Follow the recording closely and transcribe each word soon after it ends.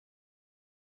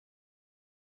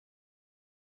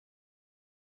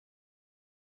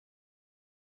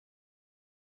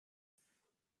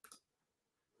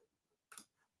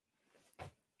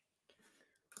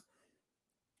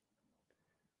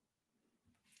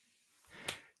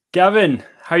Gavin,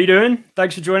 how you doing?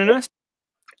 Thanks for joining us.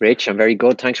 Rich, I'm very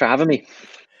good. Thanks for having me.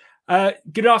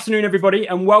 Good afternoon, everybody,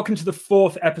 and welcome to the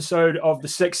fourth episode of the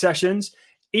 6 Sessions.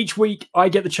 Each week, I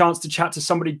get the chance to chat to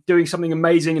somebody doing something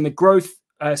amazing in the growth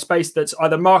space that's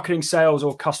either marketing, sales,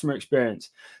 or customer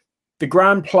experience. The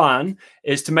grand plan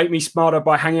is to make me smarter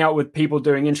by hanging out with people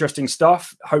doing interesting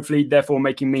stuff, hopefully, therefore,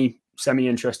 making me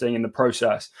semi-interesting in the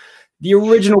process. The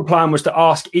original plan was to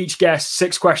ask each guest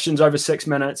 6 questions over 6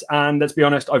 minutes. And let's be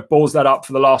honest, I've ballsed that up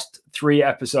for the last 3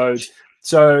 episodes.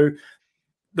 So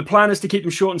the plan is to keep them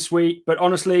short and sweet, but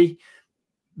honestly,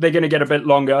 they're going to get a bit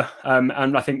longer.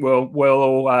 And I think we'll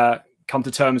all come to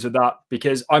terms with that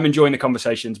because I'm enjoying the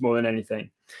conversations more than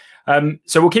anything.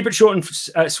 So we'll keep it short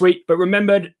and sweet, but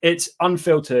remember, it's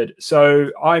unfiltered. So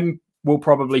will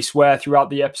probably swear throughout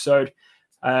the episode.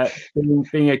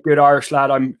 Being a good Irish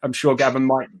lad, I'm sure Gavin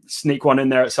might sneak one in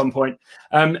there at some point.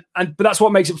 But that's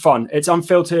what makes it fun. It's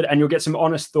unfiltered, and you'll get some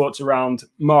honest thoughts around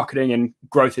marketing and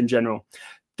growth in general.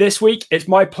 This week, it's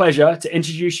my pleasure to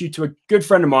introduce you to a good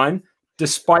friend of mine,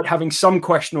 despite having some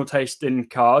questionable taste in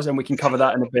cars, and we can cover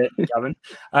that in a bit, Gavin.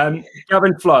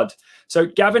 Gavin Flood. So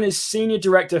Gavin is Senior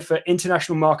Director for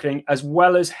International Marketing, as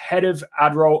well as Head of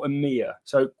AdRoll EMEA.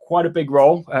 So quite a big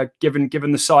role, given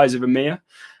the size of EMEA.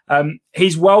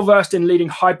 He's well-versed in leading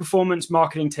high-performance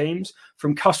marketing teams,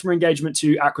 from customer engagement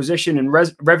to acquisition and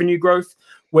revenue growth,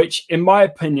 which, in my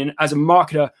opinion, as a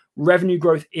marketer, revenue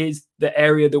growth is the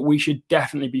area that we should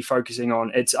definitely be focusing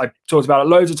on. I've talked about it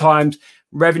loads of times.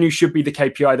 Revenue should be the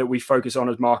KPI that we focus on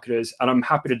as marketers, and I'm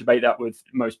happy to debate that with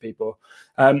most people.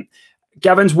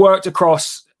 Gavin's worked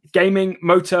across gaming,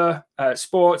 motor,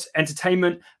 sports,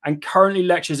 entertainment, and currently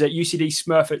lectures at UCD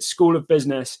Smurfit School of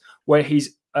Business, where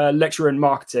he's a lecturer in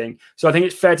marketing. So I think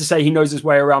it's fair to say he knows his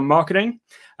way around marketing.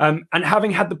 And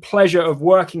having had the pleasure of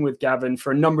working with Gavin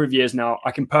for a number of years now,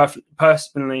 I can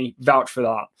personally vouch for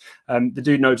that. The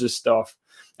dude knows his stuff.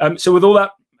 So with all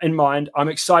that in mind, I'm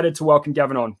excited to welcome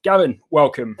Gavin on. Gavin,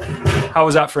 welcome. How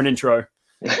was that for an intro?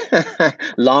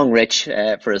 Long, Rich,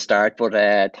 for a start, but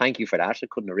thank you for that. I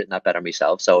couldn't have written that better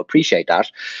myself, so appreciate that.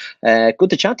 Good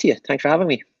to chat to you. Thanks for having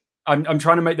me. I'm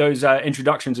trying to make those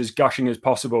introductions as gushing as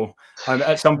possible.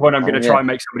 At some point, I'm going to try and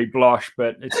make somebody blush,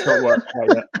 but it's not worked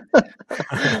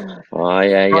yet. Oh,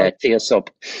 yeah. Tee us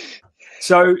up.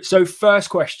 So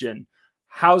first question,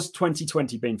 how's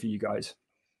 2020 been for you guys?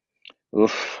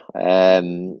 Oof.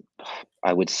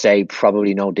 I would say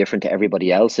probably no different to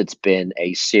everybody else. It's been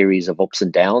a series of ups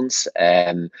and downs.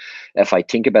 If I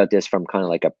think about this from kind of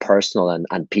like a personal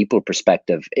and people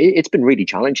perspective, it's been really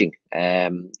challenging.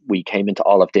 We came into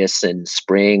all of this in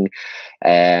spring.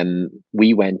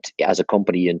 We went as a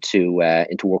company into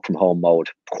work from home mode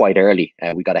quite early.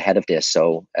 We got ahead of this.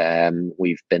 So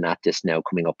we've been at this now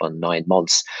coming up on 9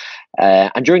 months.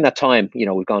 And during that time,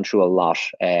 we've gone through a lot.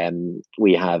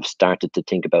 We have started to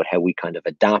think about how we kind of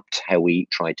adapt, how we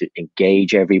try to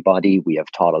engage everybody. We have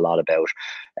taught a lot about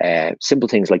simple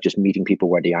things like just meeting people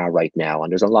where they are right now.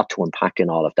 And there's a lot to unpack in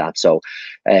all of that. So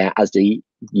as the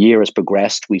year has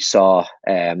progressed, we saw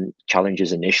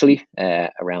challenges initially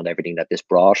around everything that this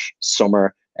brought.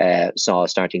 Summer saw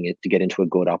starting to get into a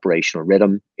good operational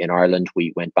rhythm. In Ireland,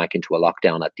 we went back into a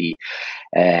lockdown at the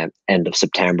end of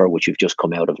September, which we've just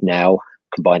come out of now.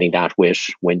 Combining that with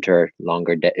winter,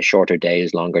 shorter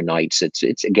days, longer nights,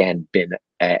 it's again been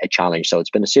a challenge. So it's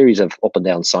been a series of up and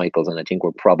down cycles, and I think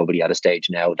we're probably at a stage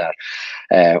now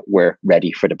that we're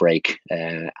ready for the break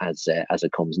as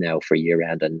it comes now for year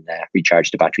end and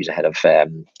recharge the batteries ahead of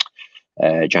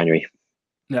January.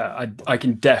 Yeah, I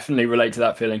can definitely relate to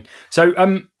that feeling.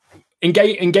 So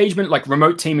engagement, like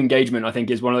remote team engagement, I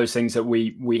think is one of those things that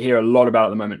we hear a lot about at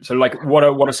the moment. So like what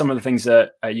are some of the things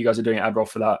that you guys are doing at AdRoll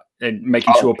for that, and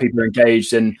making sure people are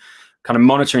engaged and kind of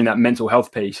monitoring that mental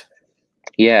health piece?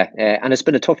 Yeah, and it's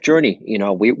been a tough journey.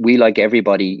 We like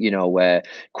everybody,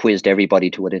 quizzed everybody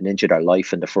to within an inch of their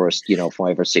life in the first,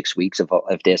 5 or 6 weeks of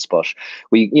this. But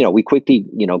we quickly,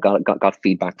 got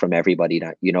feedback from everybody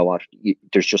that,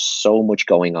 there's just so much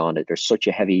going on. There's such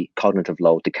a heavy cognitive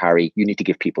load to carry. You need to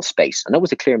give people space. And that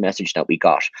was a clear message that we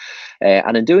got.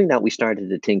 And in doing that, we started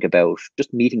to think about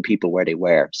just meeting people where they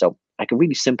were. So like a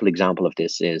really simple example of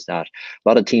this is that a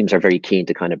lot of teams are very keen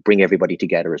to kind of bring everybody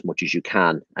together as much as you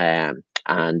can.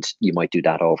 And you might do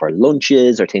that over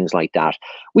lunches or things like that.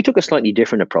 We took a slightly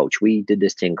different approach. We did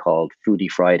this thing called Foodie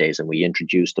Fridays, and we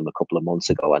introduced them a couple of months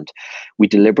ago. And we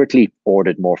deliberately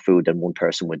ordered more food than one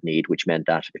person would need, which meant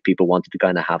that if people wanted to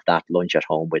kind of have that lunch at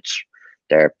home, which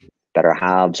their better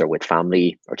halves or with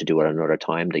family, or to do it another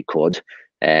time, they could.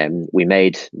 We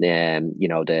made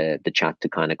the chat to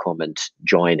kind of come and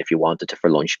join if you wanted to for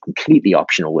lunch, completely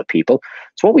optional with people.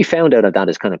 So what we found out of that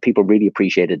is kind of people really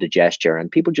appreciated the gesture,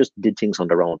 and people just did things on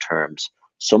their own terms.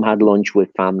 Some had lunch with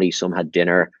family, some had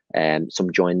dinner, and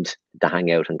some joined the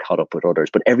hangout and caught up with others,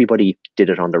 but everybody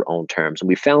did it on their own terms. And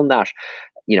we found that,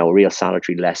 a real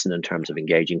salutary lesson in terms of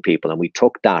engaging people. And we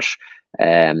took that,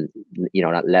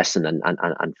 that lesson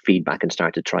and feedback and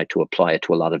started to try to apply it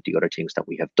to a lot of the other things that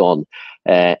we have done,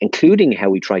 including how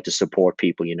we try to support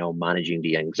people, managing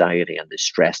the anxiety and the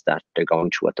stress that they're going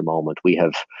through at the moment. We've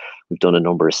done a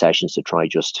number of sessions to try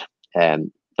just,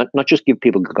 not just give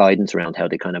people guidance around how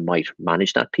they kind of might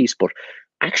manage that piece, but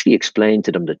actually explain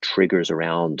to them the triggers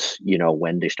around,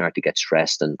 when they start to get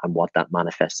stressed and what that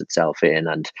manifests itself in,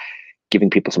 and giving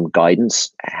people some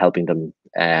guidance, helping them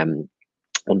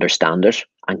understand it,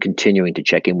 and continuing to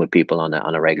check in with people on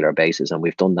a regular basis. And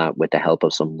we've done that with the help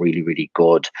of some really, really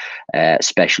good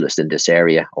specialists in this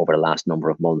area over the last number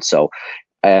of months. So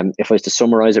if I was to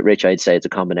summarize it, Rich, I'd say it's a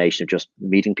combination of just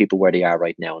meeting people where they are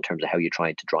right now in terms of how you're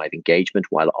trying to drive engagement,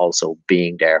 while also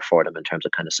being there for them in terms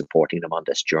of kind of supporting them on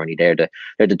this journey. They're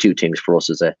the two things for us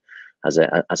as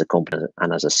a company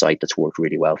and as a site that's worked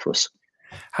really well for us.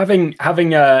 Having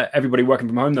everybody working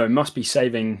from home, though, must be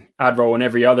saving AdRoll and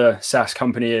every other SaaS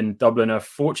company in Dublin a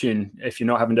fortune if you're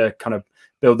not having to kind of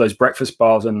build those breakfast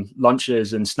bars and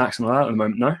lunches and snacks and all that at the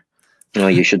moment, no? No,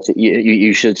 you should see,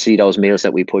 you should see those meals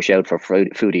that we push out for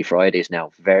Foodie Fridays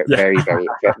now. Very,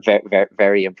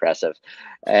 very impressive.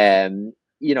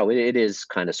 It is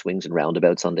kind of swings and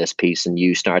roundabouts on this piece, and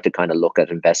you start to kind of look at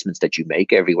investments that you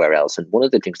make everywhere else. And one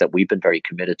of the things that we've been very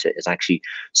committed to is actually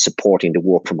supporting the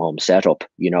work from home setup.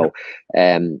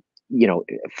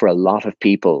 For a lot of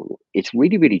people, it's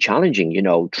really, really challenging.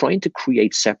 Trying to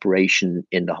create separation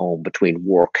in the home between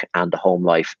work and the home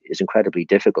life is incredibly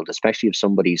difficult, especially if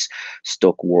somebody's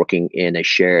stuck working in a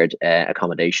shared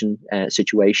accommodation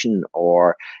situation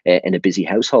or in a busy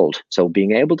household. So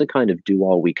being able to kind of do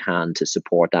all we can to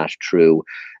support that through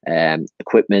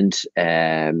equipment,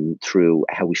 through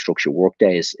how we structure work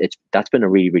days, that's been a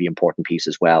really, really important piece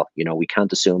as well. We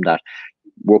can't assume that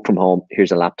work from home,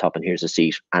 here's a laptop and here's a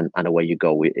seat and away you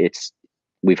go.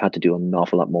 We've had to do an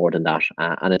awful lot more than that,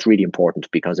 and it's really important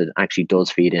because it actually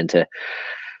does feed into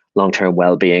long-term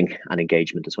well-being and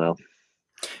engagement as well.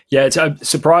 Yeah, it's a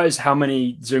surprise how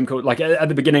many Zoom calls. Like at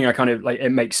the beginning, I kind of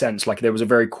it makes sense. Like there was a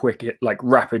very quick,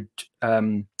 rapid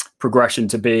progression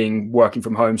to being working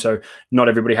from home, so not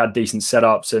everybody had decent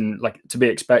setups and to be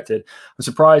expected. I'm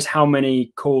surprised how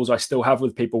many calls I still have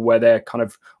with people where they're kind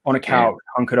of on a couch,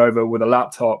 hunkered over with a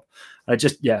laptop.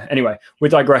 Anyway, we're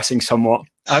digressing somewhat.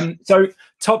 So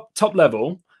top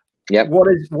level,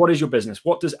 what is your business?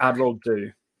 What does AdRoll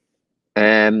do?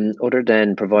 Other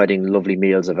than providing lovely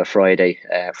meals of a Friday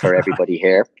for everybody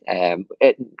here,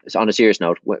 it's on a serious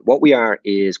note, what we are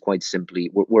is quite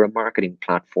simply, we're a marketing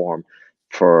platform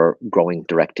for growing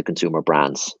direct-to-consumer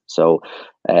brands. So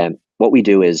what we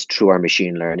do is through our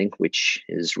machine learning, which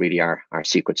is really our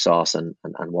secret sauce and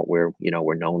what we're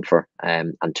known for,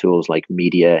 and tools like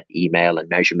media, email, and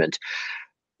measurement.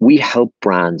 We help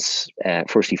brands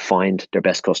firstly find their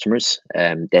best customers,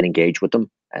 then engage with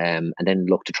them, and then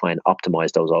look to try and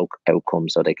optimize those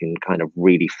outcomes so they can kind of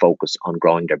really focus on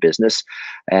growing their business,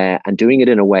 and doing it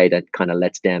in a way that kind of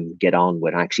lets them get on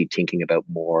with actually thinking about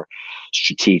more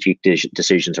strategic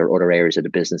decisions or other areas of the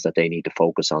business that they need to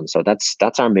focus on. So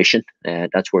that's our mission.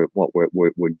 That's what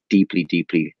we're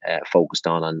deeply focused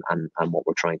on and what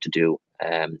we're trying to do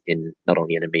in not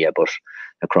only in EMEA but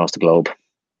across the globe.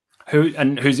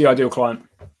 Who's the ideal client?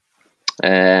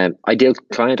 Ideal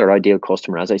client or ideal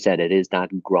customer, as I said, it is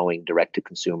that growing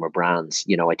direct-to-consumer brands.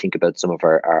 I think about some of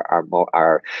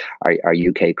our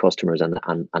UK customers, and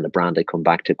the brand I come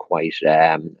back to quite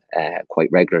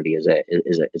regularly is a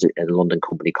London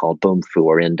company called Bumf, who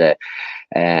are in they're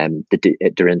in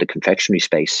the confectionery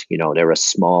space. They're a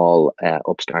small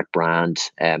upstart brand,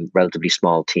 relatively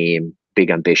small team,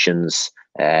 big ambitions.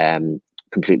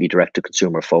 Completely direct to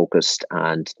consumer focused,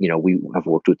 and we have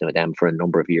worked with them for a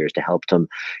number of years to help them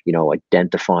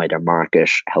identify their market,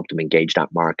 help them engage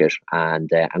that market, and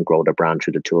grow their brand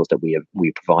through the tools that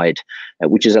we provide,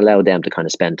 which has allowed them to kind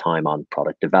of spend time on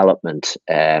product development,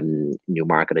 new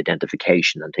market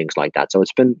identification, and things like that. So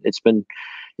it's been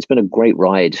a great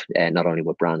ride, not only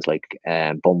with brands like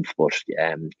Bumf, but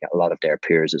a lot of their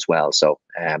peers as well. So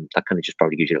that kind of just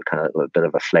probably gives you kind of a bit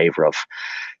of a flavor of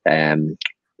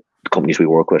the companies we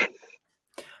work with.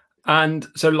 And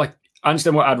so, I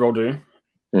understand what AdRoll do.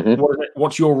 Mm-hmm.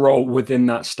 What's your role within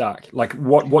that stack?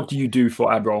 What do you do for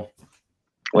AdRoll?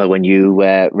 Well, when you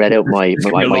read out my It's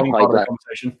gonna be a long part of the title,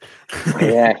 conversation.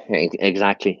 yeah,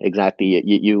 exactly.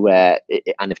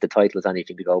 And if the title is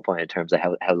anything to go by in terms of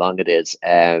how long it is,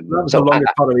 That was the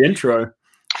longest part of the intro.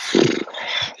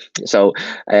 So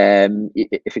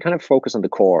if you kind of focus on the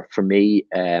core, for me,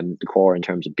 the core in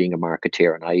terms of being a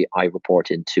marketeer, and I report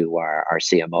into our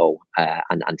CMO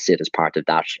and sit as part of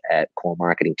that core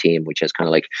marketing team, which has kind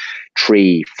of like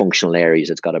three functional areas.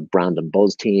 It's got a brand and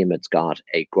buzz team, it's got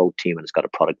a growth team, and it's got a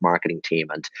product marketing team.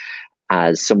 And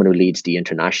as someone who leads the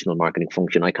international marketing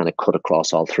function, I kind of cut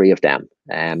across all three of them.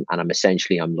 And I'm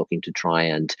looking to try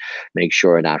and make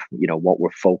sure that, you know, what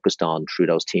we're focused on through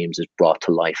those teams is brought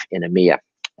to life in EMEA.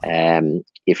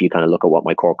 If you kind of look at what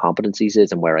my core competencies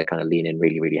is and where I kind of lean in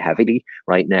really, really heavily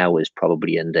right now is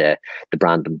probably in the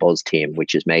brand and buzz team,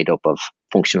 which is made up of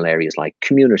functional areas like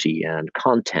community and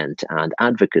content and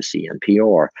advocacy and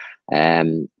PR.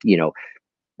 You know,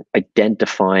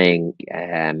 identifying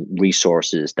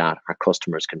resources that our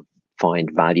customers can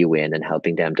find value in and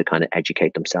helping them to kind of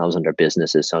educate themselves on their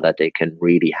businesses so that they can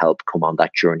really help come on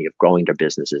that journey of growing their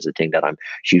business is a thing that I'm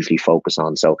hugely focused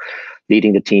on. So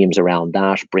leading the teams around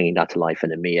that, bringing that to life in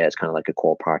EMEA is kind of like a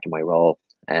core part of my role.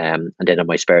 And then in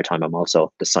my spare time, I'm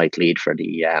also the site lead for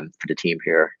the team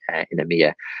here in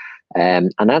EMEA.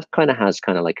 And that kind of has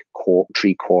kind of like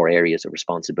three core areas of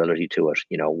responsibility to it.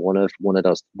 You know, one of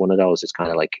those is kind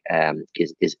of like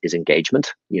is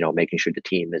engagement. You know, making sure the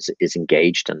team is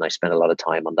engaged, and I spend a lot of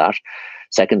time on that.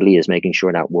 Secondly, is making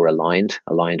sure that we're aligned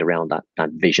around that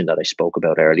vision that I spoke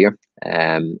about earlier.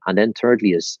 And then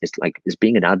thirdly is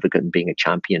being an advocate and being a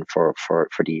champion for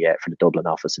the Dublin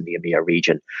office in the EMEA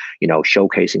region. You know,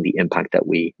 showcasing the impact that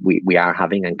we are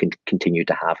having and can continue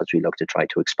to have as we look to try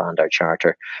to expand our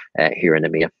charter here in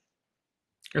EMEA.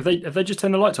 Have they just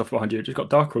turned the lights off behind you? It just got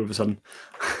dark all of a sudden.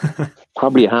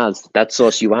 Probably has. That's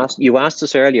us. You asked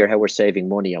us earlier how we're saving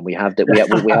money, and we have the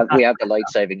light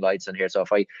saving lights in here. So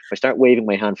if I start waving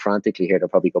my hand frantically here, they'll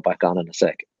probably go back on in a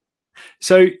sec.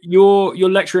 So you're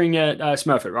lecturing at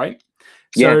Smurfit, right?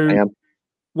 So yeah, I am.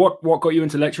 What got you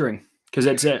into lecturing? Because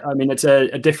it's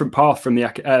a different path from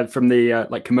the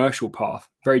like commercial path.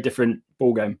 Very different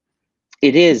ballgame.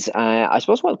 It is. I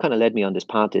suppose what kind of led me on this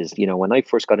path is, you know, when I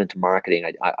first got into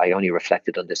marketing, I only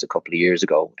reflected on this a couple of years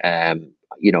ago.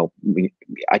 You know,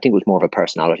 I think it was more of a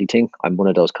personality thing. I'm one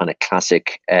of those kind of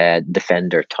classic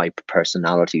defender type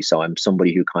personality. So I'm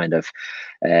somebody who kind of,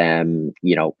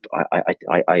 you know,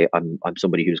 I'm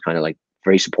somebody who's kind of like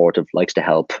very supportive, likes to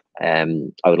help. I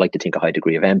would like to think a high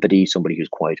degree of empathy, somebody who's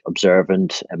quite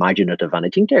observant, imaginative. And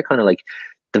I think they're kind of like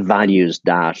the values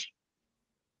that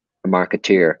a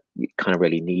marketeer kind of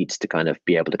really needs to kind of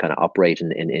be able to kind of operate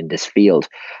in this field.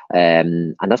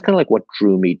 And that's kind of like what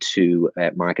drew me to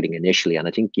marketing initially. And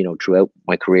I think, you know, throughout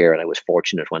my career, and I was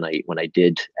fortunate when I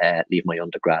did leave my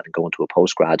undergrad and go into a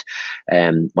postgrad,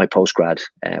 my postgrad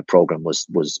program was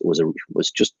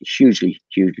just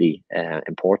hugely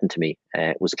important to me.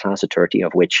 It was a class of 30,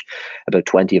 of which about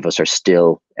 20 of us are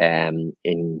still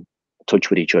in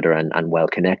touch with each other and well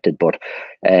connected. But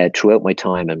throughout my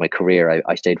time and my career,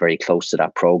 I stayed very close to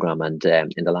that program. And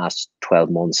in the last 12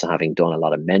 months, having done a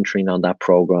lot of mentoring on that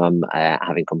program,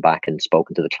 having come back and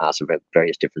spoken to the class about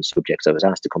various different subjects, I was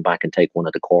asked to come back and take one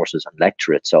of the courses and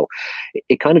lecture it. So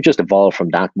it kind of just evolved from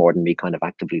that more than me kind of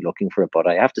actively looking for it. But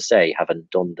I have to say, having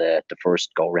done the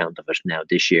first go round of it now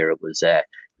this year, it was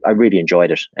I really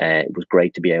enjoyed it. It was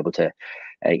great to be able to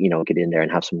you know, get in there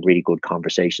and have some really good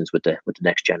conversations with the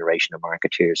next generation of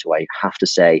marketeers, who I have to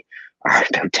say are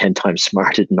about 10 times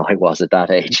smarter than I was at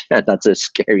that age. And that's a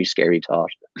scary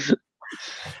thought.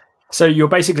 So you're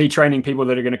basically training people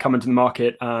that are going to come into the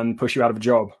market and push you out of a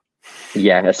job.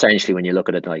 Yeah, essentially, when you look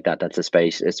at it like that, that's a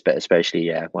space,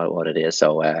 especially what it is.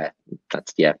 So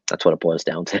that's what it boils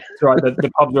down to. That's right.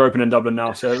 The pubs are open in Dublin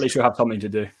now, so at least you'll have something to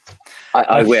do.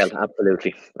 I will,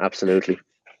 absolutely.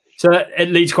 So it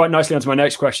leads quite nicely onto my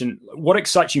next question. What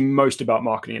excites you most about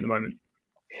marketing at the moment?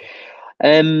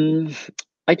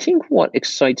 I think what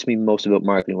excites me most about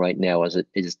marketing right now is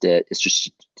just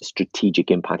the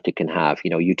strategic impact it can have.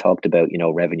 You know, you talked about, you know,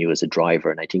 revenue as a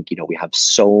driver, and I think, you know, we have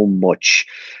so much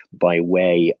by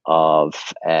way of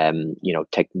you know,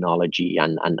 technology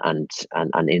and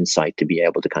insight to be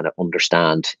able to kind of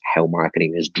understand how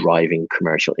marketing is driving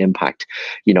commercial impact.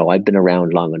 You know, I've been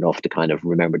around long enough to kind of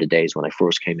remember the days when I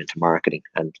first came into marketing,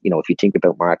 and you know, if you think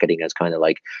about marketing as kind of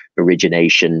like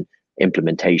origination,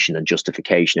 implementation and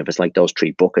justification, if it's like those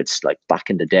three buckets, like back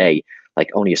in the day, like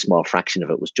only a small fraction of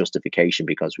it was justification,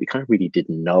 because we kind of really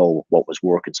didn't know what was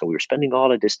working. So we were spending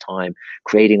all of this time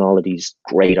creating all of these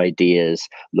great ideas,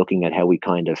 looking at how we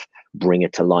kind of bring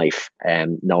it to life,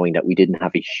 knowing that we didn't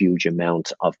have a huge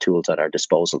amount of tools at our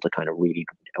disposal to kind of really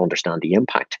understand the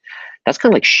impact. That's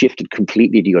kind of like shifted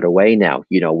completely the other way now.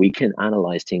 We can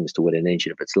analyze things to within an inch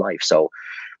of its life. So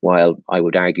while I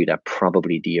would argue that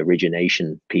probably the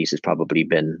origination piece has probably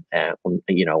been,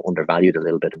 undervalued a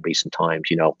little bit in recent times,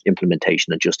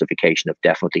 implementation and justification have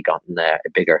definitely gotten a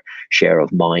bigger share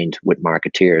of mind with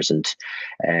marketeers. And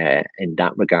in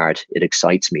that regard, it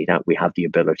excites me that we have the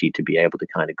ability to be able to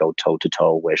kind of go toe to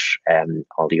toe with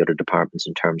all the other departments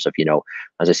in terms of,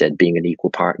 as I said, being an equal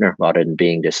partner rather than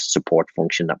being this support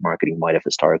function that marketing might have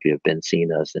historically have been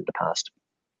seen as in the past.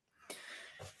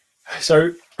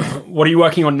 So what are you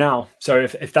working on now? So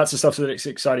if that's the stuff that's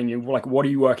exciting you, like what are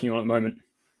you working on at the moment?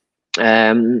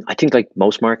 I think like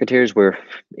most marketers, we're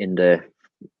in the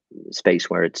space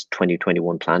where it's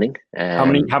 2021 planning. How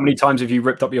many times have you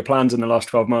ripped up your plans in the last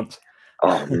 12 months?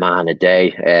 Oh man, a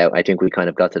day. I think we kind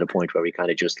of got to the point where we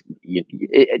kind of just,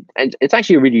 and it's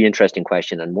actually a really interesting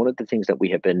question. And one of the things that we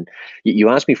have been, you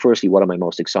asked me firstly, what am I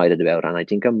most excited about? And I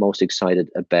think I'm most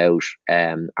excited about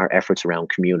our efforts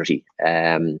around community.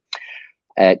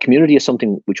 Community is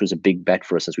something which was a big bet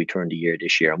for us as we turned the year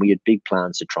this year, and we had big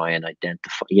plans to try and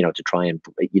identify, to try and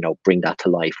bring that to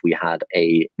life.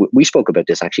 We spoke about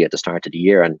this actually at the start of the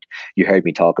year, and you heard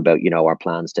me talk about our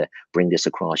plans to bring this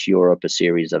across Europe, a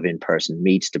series of in-person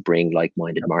meets to bring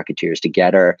like-minded marketeers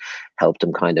together, help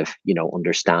them kind of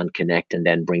understand, connect, and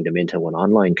then bring them into an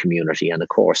online community. And of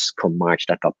course, come March,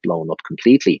 that got blown up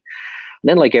completely. And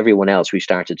then, like everyone else, we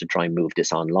started to try and move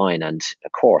this online. And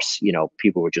of course,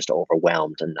 people were just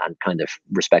overwhelmed and kind of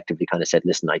respectively kind of said,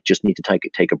 listen, I just need to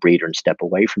take a breather and step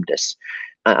away from this.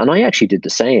 And I actually did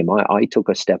the same. I took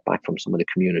a step back from some of the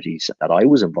communities that I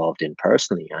was involved in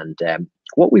personally. And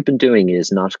what we've been doing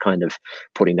is not kind of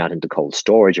putting that into cold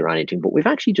storage or anything, but we've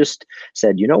actually just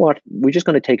said, you know what, we're just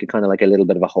going to take a kind of like a little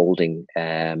bit of a holding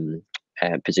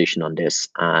position on this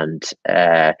and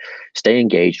stay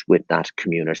engaged with that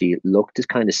community, look to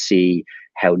kind of see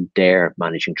how they're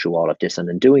managing through all of this, and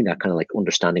in doing that, kind of like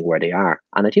understanding where they are.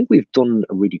 And I think we've done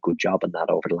a really good job on that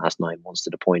over the last 9 months,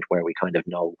 to the point where we kind of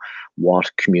know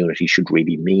what community should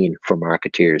really mean for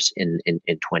marketeers in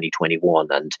 2021,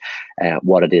 and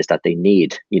what it is that they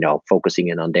need, focusing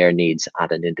in on their needs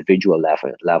at an individual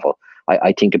level.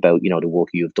 I think about, the work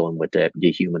you've done with the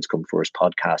Humans Come First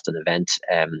podcast and event,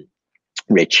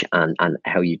 Rich, and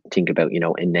how you think about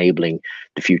enabling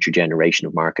the future generation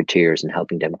of marketeers and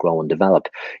helping them grow and develop,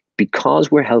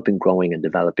 because we're helping growing and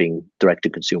developing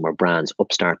direct-to-consumer brands,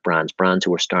 upstart brands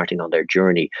who are starting on their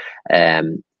journey.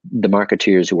 The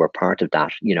marketeers who are part of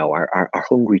that are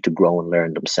hungry to grow and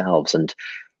learn themselves. And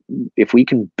if we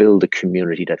can build a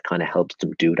community that kind of helps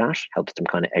them do that, helps them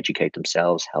kind of educate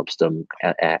themselves, helps them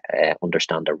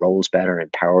understand their roles better,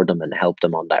 empower them, and help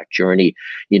them on that journey,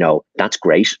 that's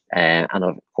great. And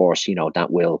of course,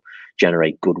 that will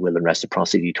generate goodwill and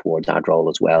reciprocity towards AdRoll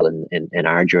as well in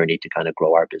our journey to kind of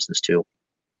grow our business too.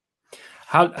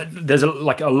 There's a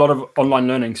lot of online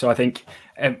learning. So I think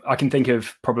I can think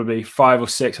of probably 5 or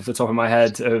 6 off the top of my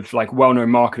head of like well-known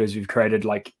marketers who've created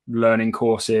like learning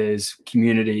courses,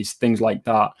 communities, things like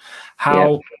that.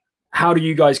 How do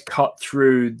you guys cut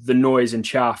through the noise and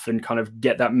chaff and kind of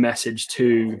get that message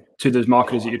to those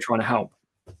marketers that you're trying to help?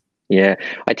 Yeah,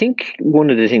 I think one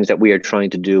of the things that we are trying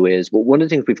to do is, well, one of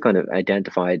the things we've kind of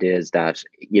identified is that,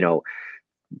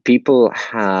 people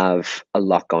have a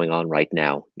lot going on right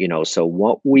now, so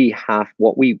what we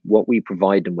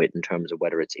provide them with in terms of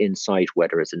whether it's insight,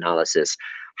 whether it's analysis,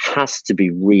 has to be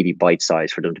really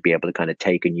bite-sized for them to be able to kind of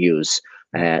take and use.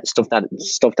 Stuff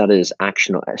that is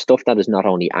actionable, stuff that is not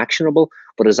only actionable,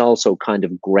 but is also kind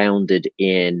of grounded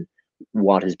in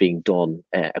what is being done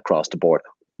across the board.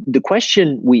 The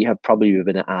question we have probably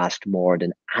been asked more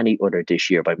than any other this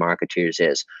year by marketeers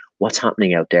is, what's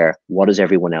happening out there? What is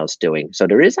everyone else doing? So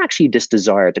there is actually this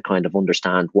desire to kind of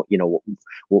understand what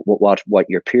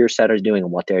your peer set are doing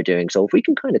and what they're doing. So if we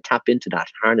can kind of tap into that,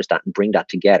 harness that, and bring that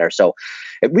together. So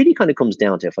it really kind of comes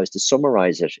down to, if I was to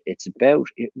summarize it, it's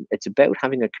about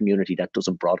having a community that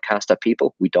doesn't broadcast at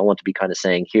people. We don't want to be kind of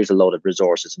saying, here's a load of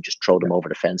resources and just throw them over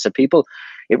the fence at people.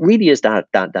 It really is that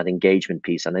engagement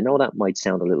piece. And I know that might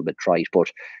sound a little bit trite,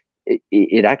 but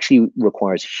it actually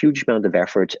requires a huge amount of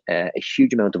effort, a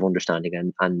huge amount of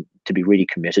understanding, and to be really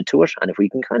committed to it. And if we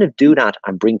can kind of do that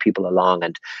and bring people along,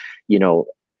 and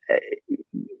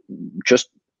just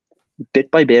bit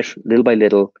by bit, little by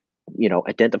little,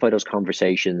 identify those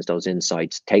conversations, those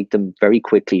insights, take them very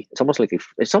quickly. It's almost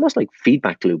like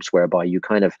feedback loops, whereby you're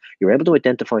able to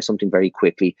identify something very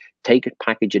quickly, take it,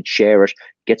 package it, share it,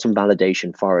 get some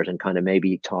validation for it, and kind of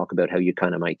maybe talk about how you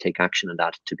kind of might take action on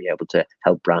that to be able to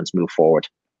help brands move forward.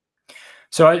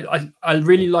 So I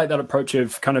really like that approach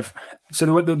of kind of,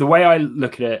 so the way I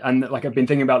look at it, and like I've been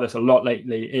thinking about this a lot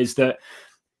lately, is that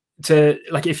to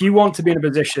like, if you want to be in a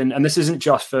position, and this isn't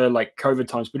just for like COVID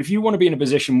times, but if you want to be in a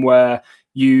position where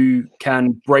you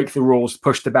can break the rules,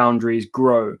 push the boundaries,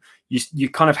 grow, you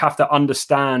kind of have to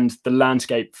understand the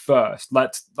landscape first.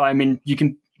 I mean, you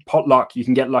can pot luck, you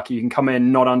can get lucky, you can come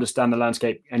in, not understand the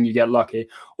landscape and you get lucky,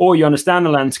 or you understand the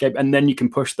landscape and then you can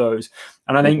push those.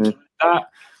 And I think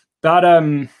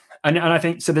and I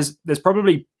think so there's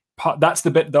probably that's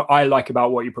the bit that I like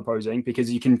about what you're proposing,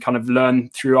 because you can kind of learn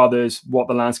through others what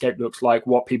the landscape looks like,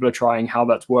 what people are trying, how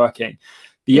that's working.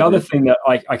 The other thing that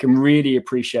I can really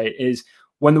appreciate is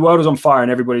when the world is on fire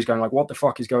and everybody's going like, what the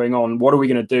fuck is going on? What are we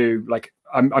going to do? Like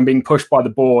I'm being pushed by the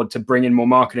board to bring in more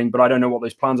marketing, but I don't know what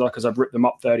those plans are because I've ripped them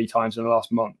up 30 times in the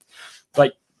last month.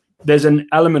 Like there's an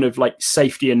element of like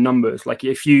safety in numbers. Like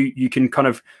if you can kind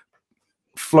of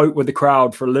float with the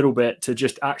crowd for a little bit to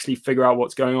just actually figure out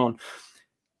what's going on.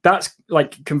 That's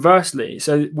like conversely.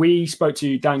 So we spoke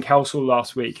to Dan Kelsall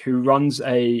last week, who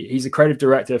he's a creative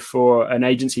director for an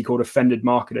agency called Offended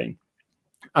Marketing.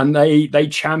 And they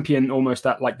champion almost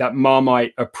that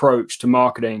Marmite approach to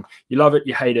marketing. You love it,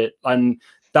 you hate it. And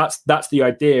that's the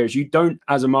idea, is you don't,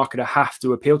 as a marketer, have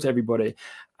to appeal to everybody.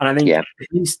 And I think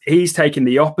he's taken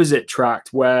the opposite track,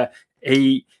 where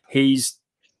he's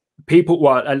people,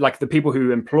 like the people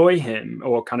who employ him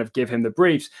or kind of give him the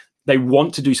briefs, they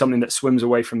want to do something that swims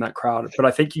away from that crowd. But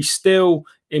I think you still,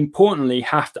 importantly,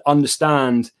 have to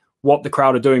understand what the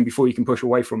crowd are doing before you can push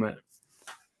away from it.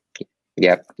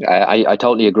 Yeah, I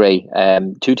totally agree.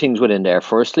 Two things within there.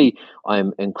 Firstly,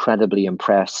 I'm incredibly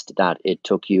impressed that it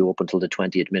took you up until the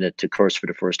 20th minute to curse for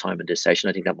the first time in this session.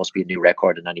 I think that must be a new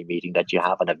record in any meeting that you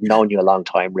have, and I've known you a long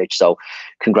time, Rich. So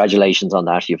congratulations on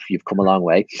that. You've come a long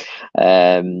way.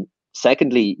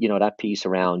 Secondly, that piece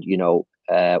around,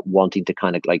 wanting to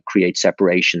kind of like create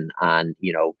separation, and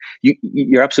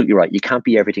you're absolutely right. You can't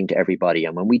be everything to everybody.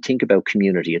 And when we think about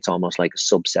community, it's almost like a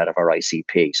subset of our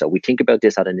ICP. So we think about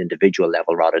this at an individual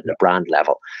level rather than a brand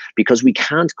level, because we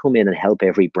can't come in and help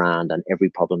every brand and every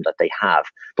problem that they have.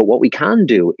 But what we can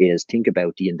do is think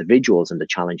about the individuals and the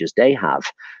challenges they have,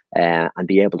 and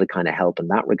be able to kind of help in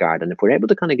that regard. And if we're able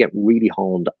to kind of get really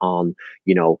honed on,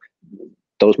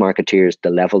 those marketeers, the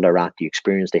level they're at, the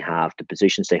experience they have, the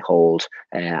positions they hold,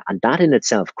 and that in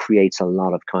itself creates a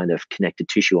lot of kind of connected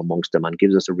tissue amongst them and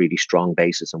gives us a really strong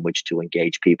basis on which to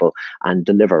engage people and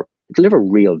deliver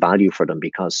real value for them,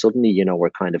 because suddenly,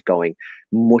 we're kind of going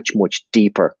much, much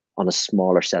deeper on a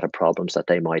smaller set of problems that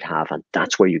they might have. And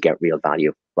that's where you get real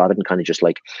value, rather than kind of just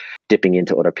like dipping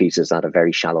into other pieces at a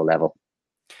very shallow level.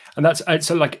 And that's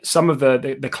so like some of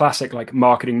the classic like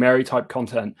Marketing Mary type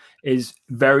content is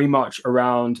very much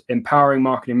around empowering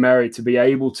Marketing Mary to be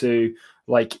able to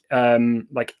like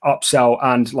upsell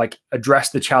and like address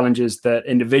the challenges that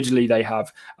individually they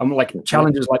have. And like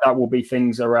challenges like that will be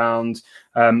things around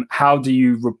how do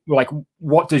you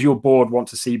what does your board want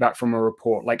to see back from a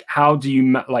report? Like how do you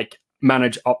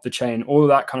manage up the chain, all of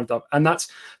that kind of stuff. And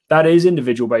that is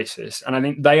individual basis. And I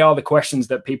think they are the questions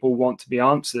that people want to be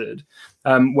answered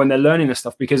when they're learning this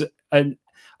stuff, because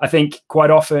I think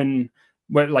quite often,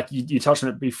 when like you touched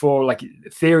on it before, like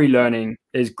theory learning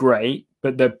is great,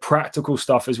 but the practical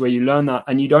stuff is where you learn that.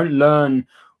 And you don't learn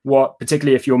what,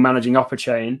 particularly if you're managing up a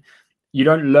chain, you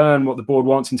don't learn what the board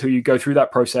wants until you go through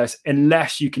that process,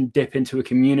 unless you can dip into a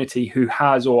community who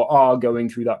has or are going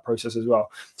through that process as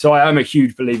well. So I'm a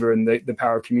huge believer in the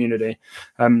power of community.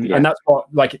 And that's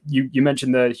what, like you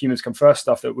mentioned the Humans Come First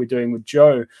stuff that we're doing with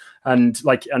Joe, and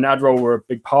AdRoll were a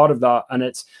big part of that. And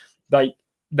it's like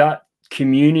that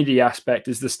community aspect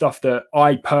is the stuff that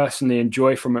I personally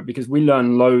enjoy from it, because we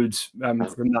learn loads from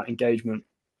that engagement.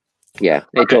 Yeah,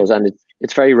 it does. And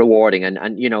it's very rewarding. And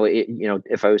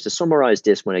if I was to summarize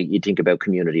this, when you think about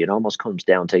community, it almost comes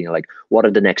down to, like, what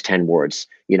are the next 10 words?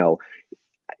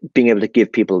 Being able to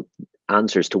give people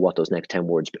answers to what those next 10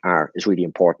 words are is really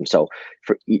important. So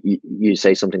for you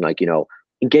say something like,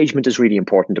 engagement is really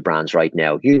important to brands right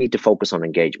now. You need to focus on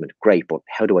engagement. Great, but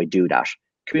how do I do that?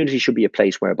 Community should be a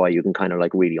place whereby you can kind of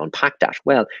like really unpack that.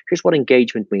 Well, here's what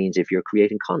engagement means if you're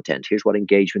creating content. Here's what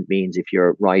engagement means if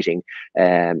you're writing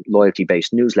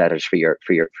loyalty-based newsletters for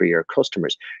your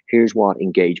customers. Here's what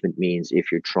engagement means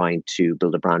if you're trying to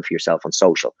build a brand for yourself on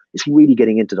social. It's really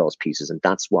getting into those pieces, and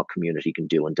that's what community can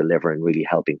do and deliver, and really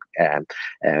helping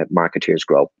marketeers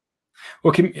grow.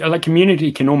 Well,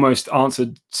 community can almost answer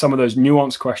some of those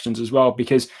nuanced questions as well,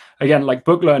 because again, like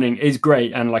book learning is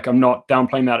great, and like I'm not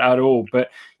downplaying that at all,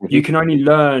 but you can only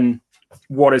learn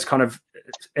what is kind of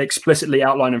explicitly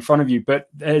outlined in front of you. But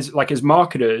there's like, as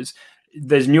marketers,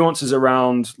 there's nuances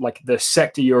around like the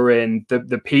sector you're in,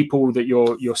 the people that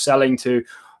you're selling to,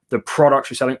 the products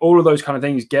you're selling, all of those kind of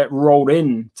things get rolled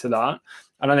into that.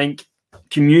 And I think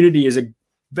community is a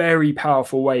very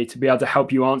powerful way to be able to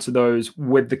help you answer those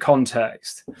with the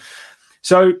context.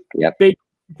 So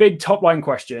big top line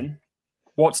question.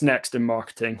 What's next in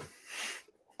marketing?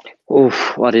 Oh,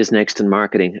 what is next in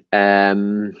marketing?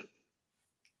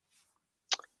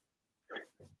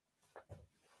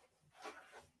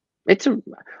 If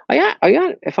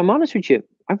I'm honest with you,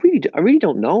 I really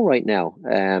don't know right now.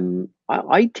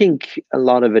 I think a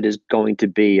lot of it is going to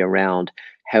be around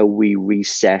how we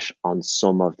reset on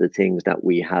some of the things that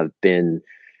we have been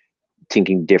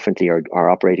thinking differently or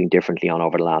operating differently on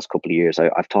over the last couple of years.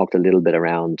 I've talked a little bit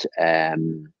around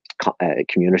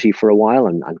community for a while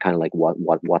and kind of like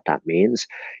what that means.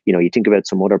 You know, you think about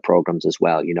some other programs as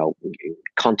well, you know,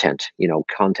 content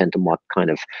and what kind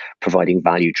of providing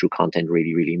value through content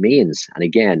really means. And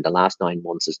again, the last 9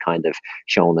 months has kind of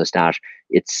shown us that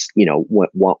it's, you know,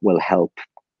 what will help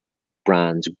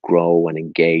brands grow and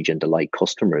engage and delight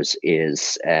customers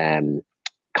is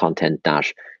content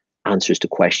that answers to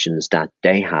questions that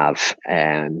they have,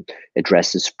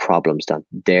 addresses problems that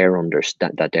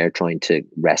they're trying to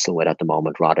wrestle with at the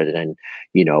moment, rather than,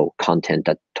 you know, content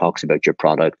that talks about your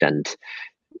product and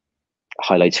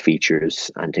highlights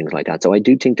features and things like that. So I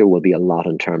do think there will be a lot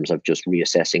in terms of just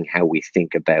reassessing how we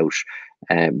think about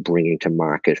bringing to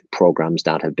market programs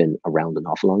that have been around an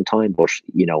awful long time, but,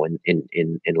 you know, in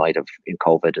light of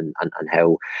COVID and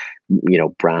how, you know,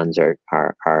 brands are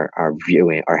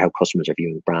viewing, or how customers are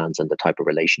viewing brands and the type of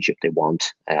relationship they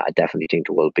want. I definitely think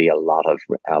there will be a lot of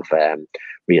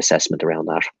reassessment around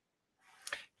that.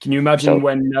 Can you imagine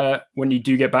when you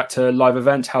do get back to live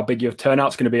events, how big your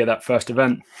turnout's going to be at that first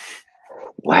event?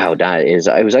 Wow, that is.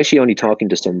 I was actually only talking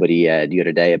to somebody the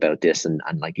other day about this, and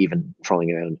like even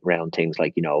throwing around things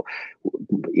like, you know,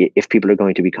 if people are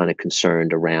going to be kind of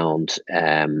concerned around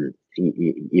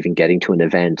even getting to an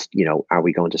event, you know, are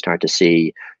we going to start to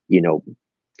see, you know,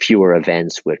 fewer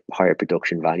events with higher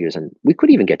production values? And we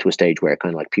could even get to a stage where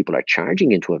kind of like people are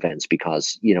charging into events,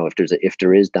 because, you know, if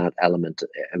there is that element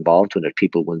involved with it,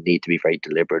 people will need to be very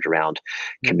deliberate around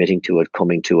committing to it,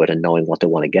 coming to it, and knowing what they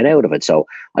want to get out of it. So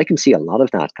I can see a lot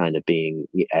of that kind of being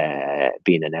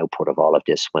an output of all of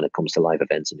this when it comes to live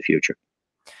events in the future.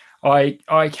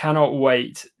 I cannot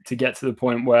wait to get to the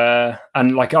point where,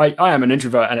 and like I am an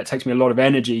introvert, and it takes me a lot of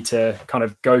energy to kind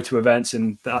of go to events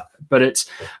and that, but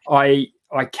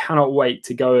I cannot wait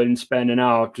to go and spend an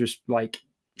hour just like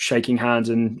shaking hands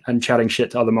and chatting shit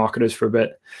to other marketers for a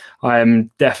bit. I am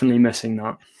definitely missing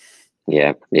that.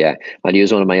 Yeah. I'll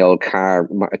use one of my old car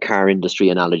industry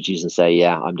analogies and say,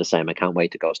 yeah, I'm the same. I can't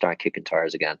wait to go start kicking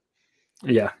tires again.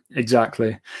 Yeah,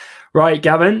 exactly. Right,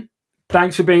 Gavin,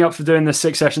 thanks for being up for doing the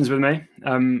 6 sessions with me.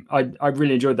 I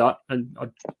really enjoyed that, and I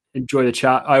enjoy the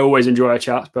chat. I always enjoy our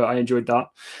chats, but I enjoyed that.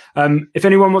 If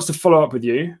anyone wants to follow up with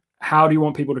you, how do you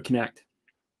want people to connect?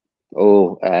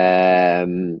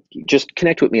 Just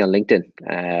connect with me on LinkedIn.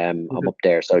 I'm up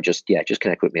there, so just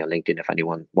connect with me on LinkedIn if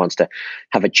anyone wants to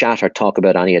have a chat or talk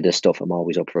about any of this stuff. I'm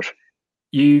always up for it.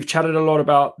 You've chatted a lot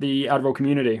about the AdRoll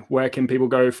community. Where can people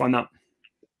go find that?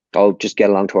 Oh, just get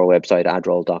along to our website,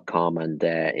 adroll.com, and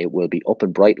it will be up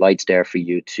in bright lights there for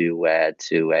you to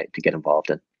get involved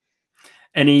in.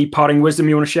 Any parting wisdom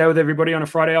you want to share with everybody on a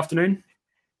Friday afternoon?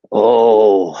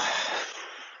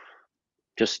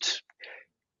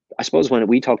 I suppose when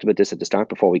we talked about this at the start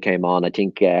before we came on, I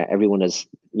think everyone has,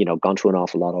 you know, gone through an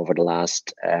awful lot over the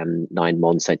last 9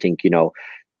 months. I think, you know,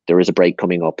 there is a break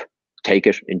coming up. Take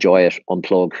it, enjoy it,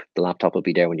 unplug. The laptop will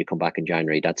be there when you come back in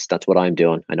January. That's what I'm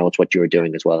doing. I know it's what you're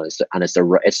doing as well, and it's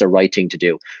the right thing to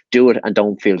do. Do it and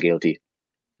don't feel guilty.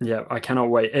 Yeah, I cannot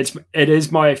wait. It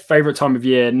is my favorite time of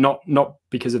year, not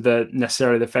because of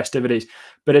necessarily the festivities,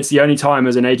 but it's the only time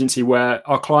as an agency where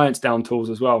our clients down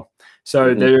tools as well.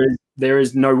 So there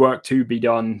is no work to be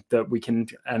done that we can,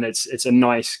 and it's a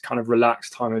nice kind of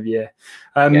relaxed time of year.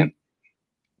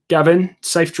 Gavin,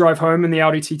 safe drive home in the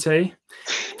Audi TT.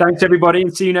 Thanks everybody,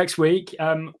 and see you next week,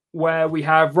 where we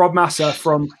have Rob Massa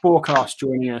from Forecast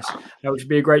joining us, which would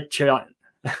be a great chat.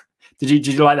 Did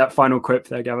you like that final quip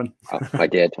there, Gavin? I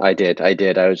did. I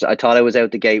thought I was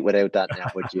out the gate without that now,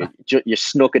 but you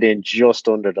snuck it in just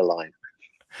under the line.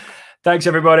 Thanks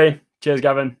everybody. Cheers,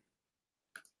 Gavin.